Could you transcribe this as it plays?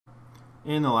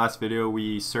In the last video,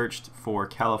 we searched for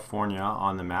California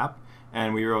on the map,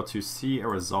 and we were able to see a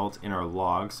result in our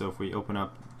log. So if we open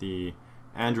up the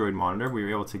Android monitor, we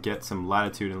were able to get some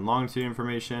latitude and longitude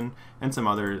information and some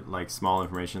other small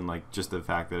information, like just the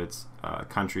fact that it's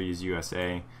countries,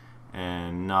 USA,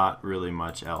 and not really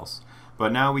much else.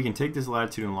 But now we can take this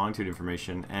latitude and longitude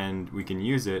information and we can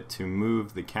use it to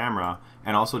move the camera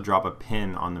and also drop a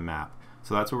pin on the map.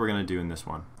 So that's what we're going to do in this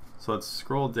one. So let's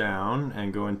scroll down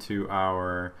and go into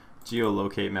our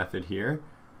geolocate method here.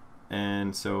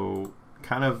 And so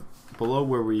kind of below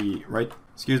where we write,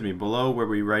 below where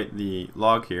we write the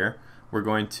log here, we're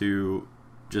going to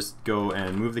just go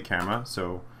and move the camera.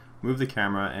 So move the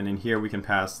camera, and in here we can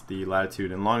pass the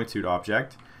latitude and longitude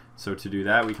object. So to do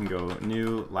that, we can go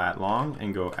new lat long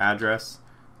and go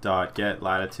address.get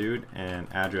latitude and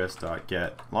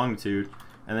address.get longitude,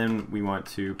 and then we want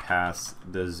to pass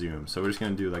the zoom. So we're just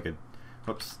going to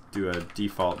do our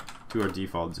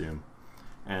default zoom,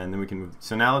 and then we can move.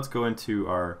 So now let's go into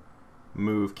our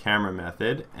move camera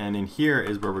method, and in here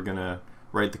is where we're going to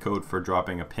write the code for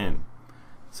dropping a pin.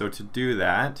 So to do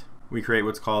that, we create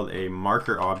what's called a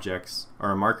marker objects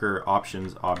or a marker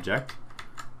options object.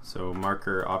 So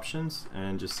marker options,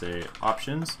 and just say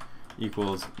options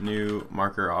equals new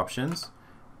marker options,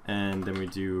 and then we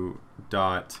do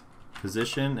dot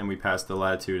position and we pass the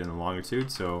latitude and the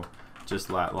longitude, so just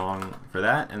lat long for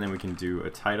that, and then we can do a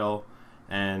title,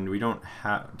 and we don't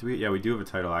have, we do have a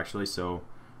title actually, so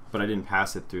but I didn't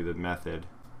pass it through the method,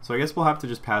 so I guess we'll have to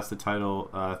just pass the title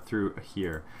through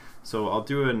here. So I'll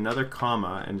do another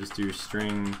comma and just do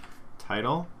string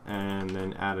title and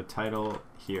then add a title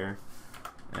here,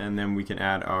 and then we can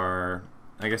add our,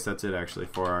 I guess that's it actually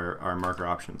for our marker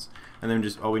options, and then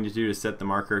just all we need to do to set the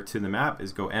marker to the map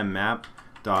is go mmap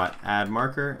dot add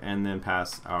marker and then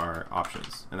pass our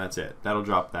options, and that's it. That'll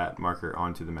drop that marker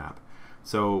onto the map.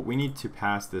 So we need to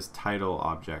pass this title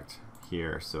object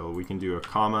here, so we can do a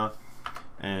comma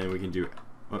and we can do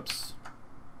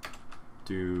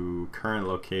do current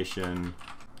location,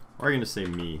 or I can just say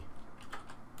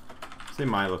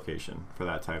my location for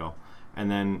that title. And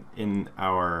then in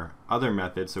our other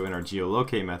method, so in our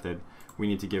geolocate method, we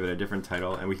need to give it a different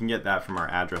title, and we can get that from our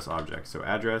address object. So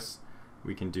address,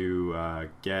 we can do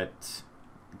get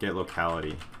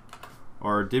locality,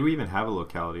 or did we even have a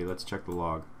locality? Let's check the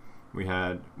log. We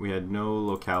had no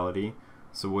locality.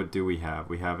 So what do we have?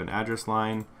 We have an address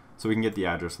line, so we can get the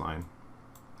address line.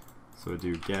 So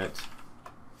do get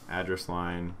address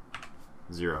line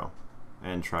 0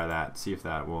 and try that, see if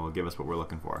that will give us what we're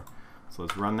looking for. So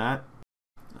let's run that.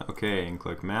 Okay, and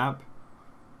click map,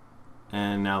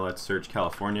 and now let's search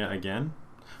California again.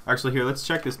 Actually, here, let's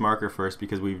check this marker first,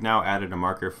 because we've now added a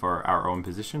marker for our own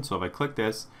position. So if I click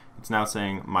this, it's now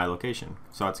saying my location,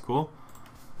 so that's cool.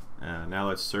 Now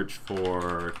let's search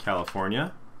for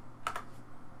California,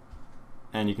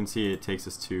 and you can see it takes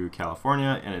us to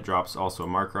California, and it drops also a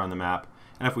marker on the map,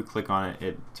 and if we click on it,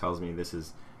 it tells me this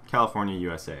is California,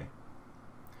 USA.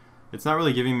 It's not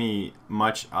really giving me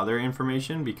much other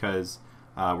information because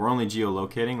we're only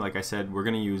geolocating. Like I said, we're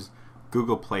going to use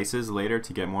Google Places later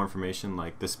to get more information,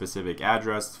 like the specific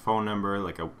address, phone number,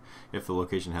 if the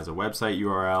location has a website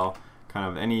URL, kind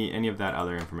of any of that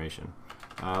other information.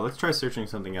 Let's try searching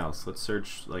something else. Let's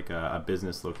search like a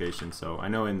business location. So I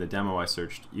know in the demo I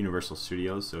searched Universal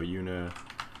Studios, so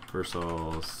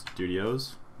Universal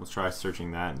Studios. Let's try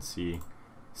searching that and see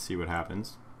what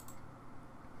happens.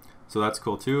 So that's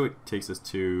cool too. It takes us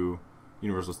to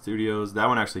Universal Studios. That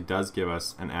one actually does give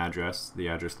us an address, the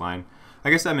address line. I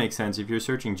guess that makes sense. If you're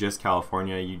searching just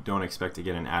California, you don't expect to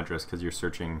get an address because you're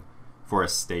searching for a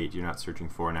state. You're not searching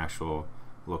for an actual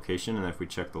location. And if we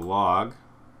check the log,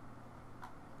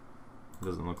 it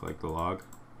doesn't look like the log.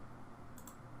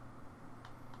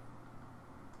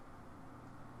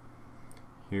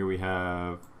 Here we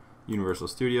have Universal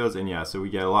Studios, and yeah, so we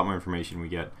get a lot more information. We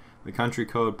get the country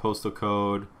code, postal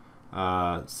code,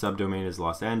 subdomain is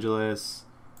Los Angeles,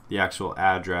 the actual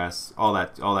address, all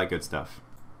that good stuff.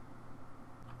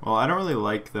 Well, I don't really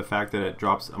like the fact that it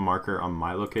drops a marker on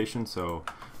my location, so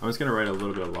I'm just going to write a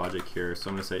little bit of logic here. So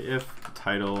I'm going to say if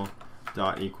title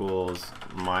dot equals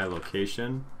my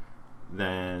location,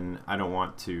 then I don't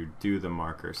want to do the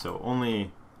marker. So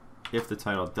only if the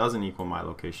title doesn't equal my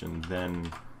location,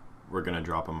 then we're going to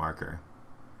drop a marker.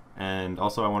 And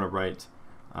also I want to write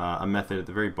a method at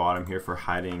the very bottom here for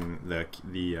hiding the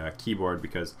keyboard,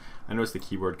 because I noticed the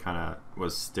keyboard kind of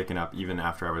was sticking up even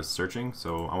after I was searching,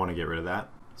 so I want to get rid of that.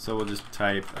 So we'll just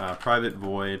type private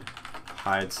void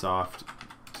hide soft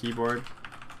keyboard,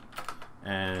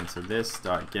 and so this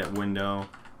dot get window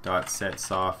dot set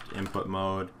soft input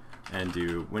mode, and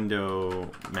do window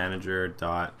manager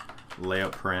dot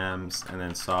layout params, and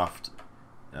then soft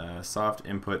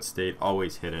input state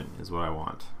always hidden is what I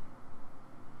want.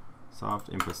 Soft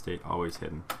input state always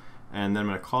hidden. And then I'm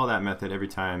going to call that method every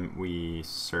time we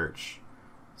search.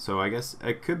 So I guess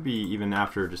it could be even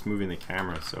after just moving the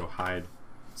camera, so hide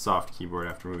soft keyboard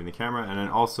after moving the camera, and then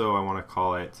also I want to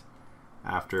call it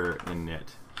after init,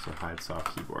 so hide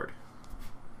soft keyboard.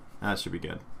 That should be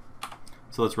good.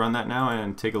 So let's run that now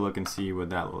and take a look and see what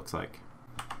that looks like.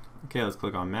 Okay, let's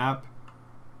click on map,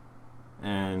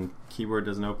 and keyboard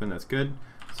doesn't open, that's good.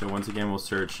 So once again we'll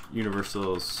search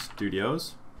Universal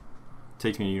Studios.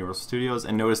 Takes me to Universal Studios,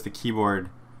 and notice the keyboard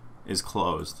is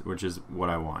closed, which is what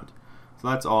I want. So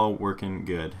that's all working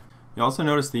good. You also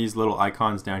notice these little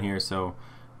icons down here. So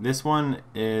this one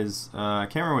is, I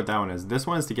can't remember what that one is. This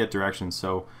one is to get directions.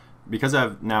 So because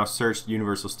I've now searched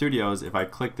Universal Studios, if I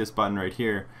click this button right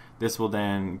here, this will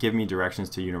then give me directions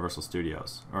to Universal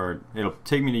Studios. Or it'll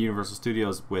take me to Universal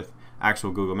Studios with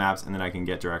actual Google Maps, and then I can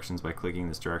get directions by clicking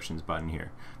this directions button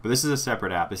here. But this is a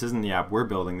separate app. This isn't the app we're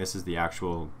building. This is the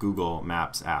actual Google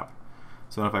Maps app.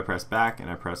 So if I press back and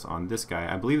I press on this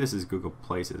guy, I believe this is Google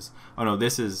Places. Oh no,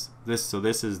 this is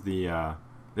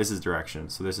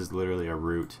directions. So this is literally a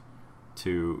route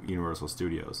to Universal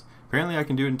Studios. Apparently I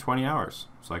can do it in 20 hours.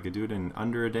 So I could do it in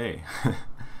under a day.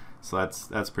 So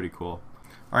that's pretty cool.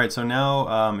 All right, so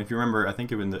now if you remember, I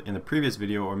think in the previous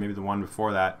video, or maybe the one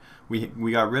before that, we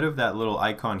got rid of that little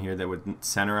icon here that would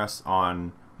center us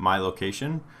on my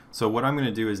location. So what I'm going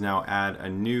to do is now add a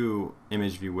new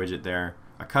image view widget there,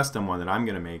 a custom one that I'm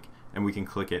going to make, and we can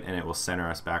click it and it will center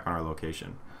us back on our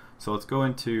location. So let's go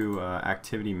into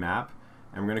activity map,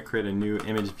 and we're going to create a new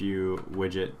image view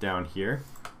widget down here.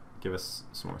 Give us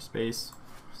some more space.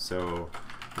 So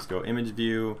just go image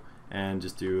view and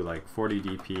just do like 40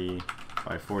 dp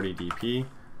by 40 dp,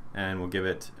 and we'll give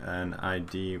it an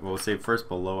ID. We'll say first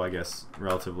below, I guess,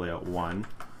 relative layout 1,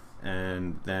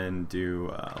 and then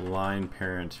do align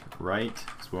parent right,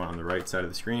 so we want on the right side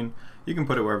of the screen. You can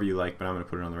put it wherever you like, but I'm going to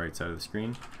put it on the right side of the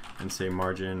screen, and say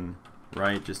margin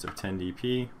right just of 10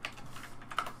 dp,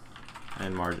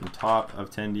 and margin top of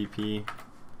 10 dp,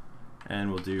 and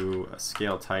we'll do a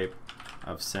scale type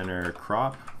of center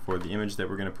crop for the image that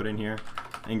we're going to put in here,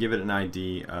 and give it an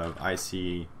ID of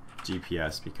IC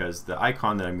GPS, because the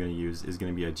icon that I'm going to use is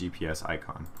going to be a GPS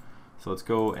icon. So let's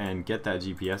go and get that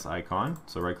GPS icon.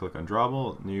 So right click on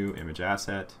drawable, new image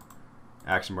asset,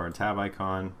 action bar and tab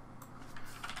icon.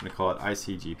 I'm going to call it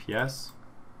IC GPS.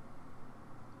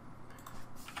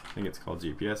 I think it's called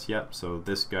GPS, yep. So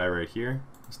this guy right here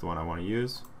is the one I want to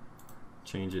use.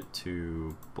 Change it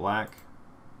to black.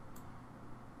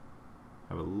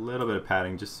 Have a little bit of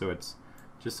padding just so it's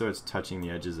touching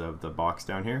the edges of the box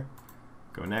down here.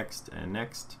 Go next and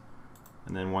next,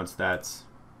 and then once that's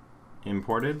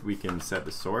imported, we can set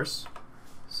the source.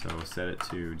 So set it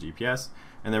to GPS,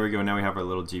 and there we go. Now we have our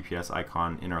little GPS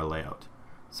icon in our layout.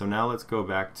 So now let's go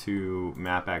back to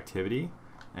map activity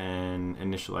and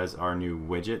initialize our new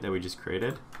widget that we just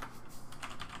created.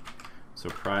 So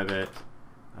private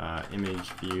image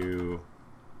view,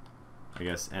 I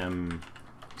guess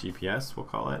GPS we'll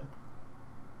call it.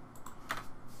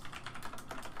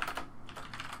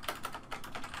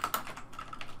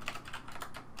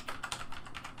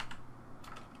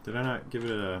 Did I not give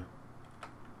it a...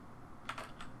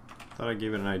 I thought I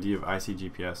gave it an ID of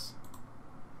ICGPS.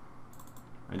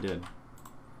 I did.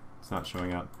 It's not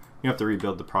showing up. You have to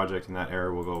rebuild the project and that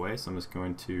error will go away, so I'm just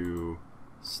going to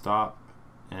stop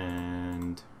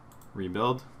and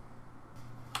rebuild.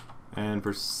 And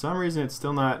for some reason it's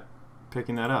still not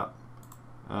picking that up.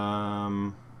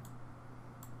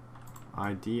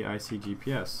 ID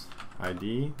ICGPS.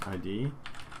 ID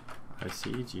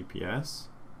ICGPS.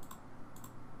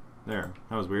 There,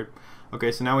 that was weird.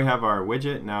 Okay, so now we have our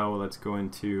widget. Now let's go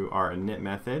into our init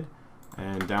method,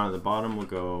 and down at the bottom we'll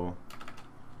go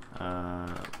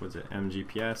what's it,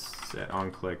 mgps set on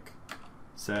click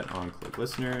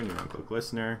listener, new on click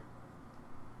listener,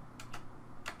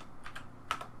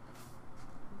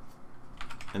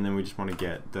 and then we just want to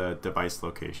get the device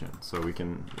location, so we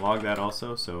can log that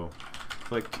also. So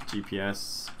click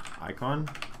GPS icon,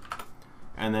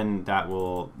 and then that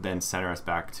will then center us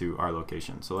back to our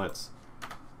location. So let's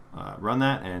run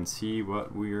that and see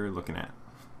what we're looking at.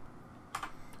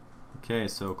 Okay,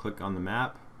 so click on the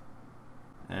map,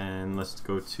 and let's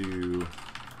go to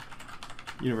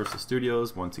Universal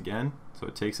Studios once again. So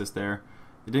it takes us there.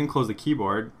 It didn't close the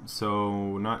keyboard,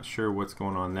 so not sure what's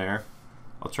going on there.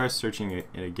 I'll try searching it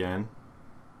again.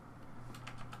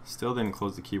 Still didn't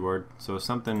close the keyboard, so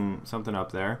something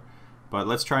up there. But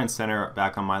let's try and center it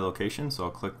back on my location. So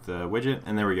I'll click the widget,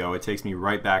 and there we go. It takes me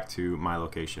right back to my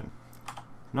location.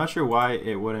 I'm not sure why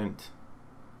it wouldn't.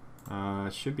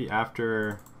 It should be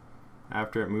after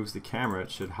it moves the camera,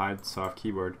 it should hide soft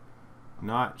keyboard.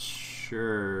 Not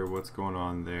sure what's going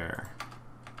on there.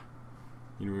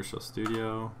 Universal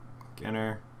Studio, click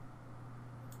enter.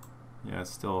 Yeah,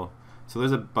 it's still, so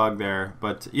there's a bug there,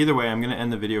 but either way, I'm going to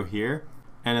end the video here.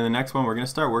 And in the next one, we're going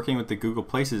to start working with the Google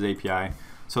Places API,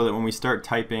 so that when we start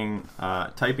typing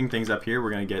things up here,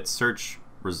 we're going to get search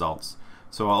results.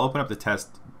 So I'll open up the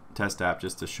test app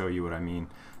just to show you what I mean.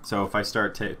 So if I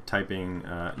start typing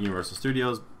Universal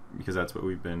Studios, because that's what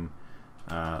we've been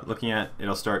looking at,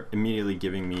 it'll start immediately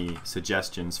giving me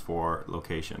suggestions for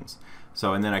locations.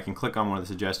 So, and then I can click on one of the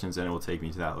suggestions and it will take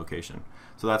me to that location.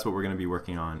 So that's what we're going to be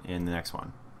working on in the next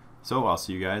one. So I'll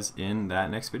see you guys in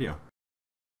that next video.